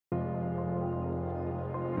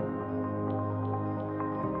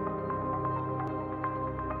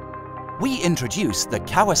we introduce the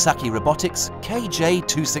Kawasaki Robotics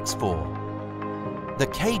KJ264. The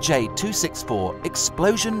KJ264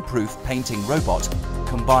 explosion-proof painting robot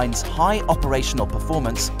combines high operational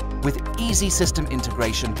performance with easy system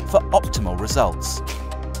integration for optimal results.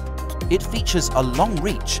 It features a long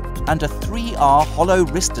reach and a 3R hollow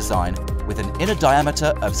wrist design with an inner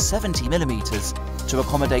diameter of 70 mm to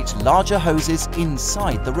accommodate larger hoses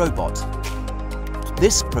inside the robot.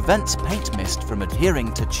 This prevents paint mist from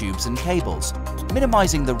adhering to tubes and cables,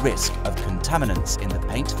 minimizing the risk of contaminants in the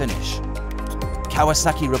paint finish.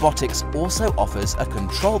 Kawasaki Robotics also offers a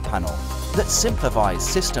control panel that simplifies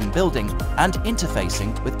system building and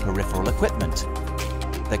interfacing with peripheral equipment.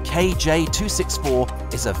 The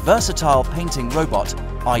KJ264 is a versatile painting robot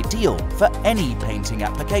ideal for any painting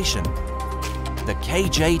application. The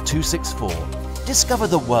KJ264. Discover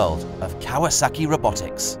the world of Kawasaki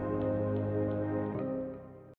Robotics.